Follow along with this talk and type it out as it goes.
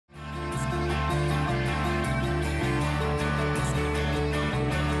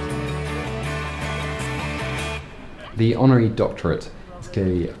The Honorary Doctorate is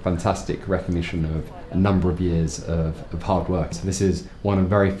clearly a fantastic recognition of a number of years of hard work. So this is one of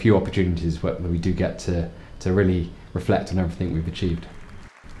very few opportunities where we do get to really reflect on everything we've achieved.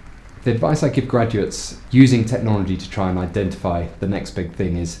 The advice I give graduates using technology to try and identify the next big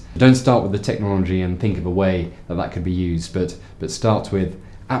thing is don't start with the technology and think of a way that could be used, but start with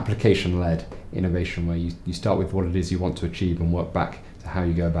application-led innovation, where you start with what it is you want to achieve and work back to how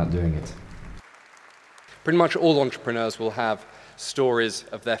you go about doing it. Pretty much all entrepreneurs will have stories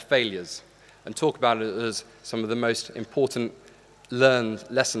of their failures and talk about it as some of the most important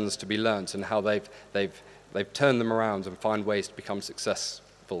lessons to be learned, and how they've turned them around and find ways to become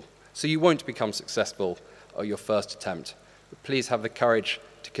successful. So you won't become successful at your first attempt, but please have the courage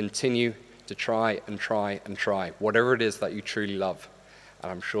to continue to try and try and try, whatever it is that you truly love.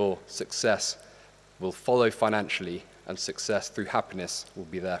 And I'm sure success will follow financially, and success through happiness will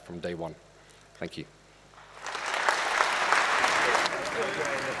be there from day one. Thank you.